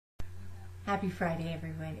Happy Friday,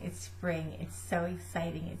 everyone. It's spring. It's so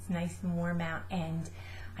exciting. It's nice and warm out, and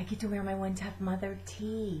I get to wear my One Tough Mother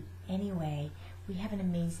tee. Anyway, we have an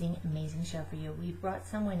amazing show for you. We brought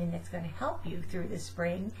someone in that's going to help you through the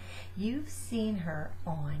spring. You've seen her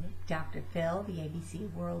on Dr. Phil, the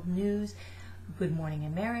ABC World News, Good Morning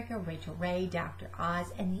America, Rachel Ray, Dr. Oz,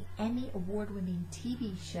 and the Emmy Award-winning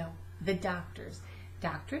TV show, The Doctors.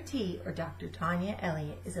 Dr. T, or Dr. Tania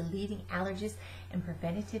Elliott, is a leading allergist and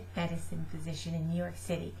preventative medicine physician in New York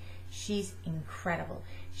City. She's incredible.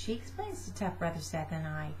 She explains to Tough Brother Seth and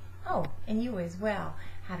I, and you as well,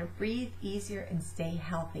 how to breathe easier and stay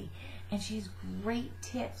healthy. And she has great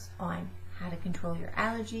tips on how to control your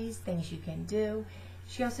allergies, things you can do.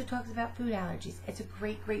 She also talks about food allergies. It's a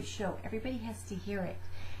great show. Everybody has to hear it.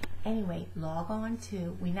 Anyway, log on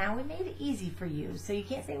to, we made it easy for you, so you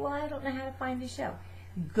can't say, well, I don't know how to find the show.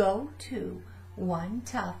 Go to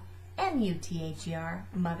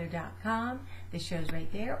OneToughMother.com. The show's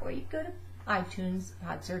right there, or you can go to iTunes,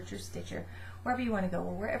 PodSearch, or Stitcher, wherever you want to go,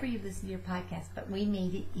 or wherever you listen to your podcast. But we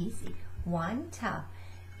made it easy.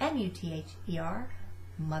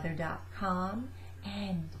 OneToughMother.com,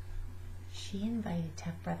 and she invited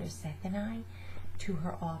Tough Brother Seth and I to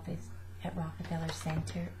her office at Rockefeller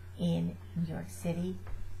Center in New York City.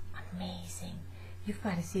 Amazing. You've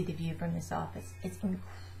got to see the view from this office. It's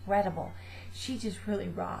incredible. She just really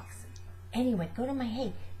rocks. Anyway, go to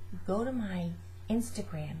my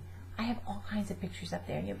Instagram. I have all kinds of pictures up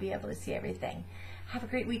there, and you'll be able to see everything. Have a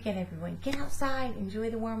great weekend, everyone. Get outside.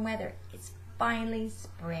 Enjoy the warm weather. It's finally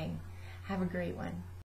spring. Have a great one.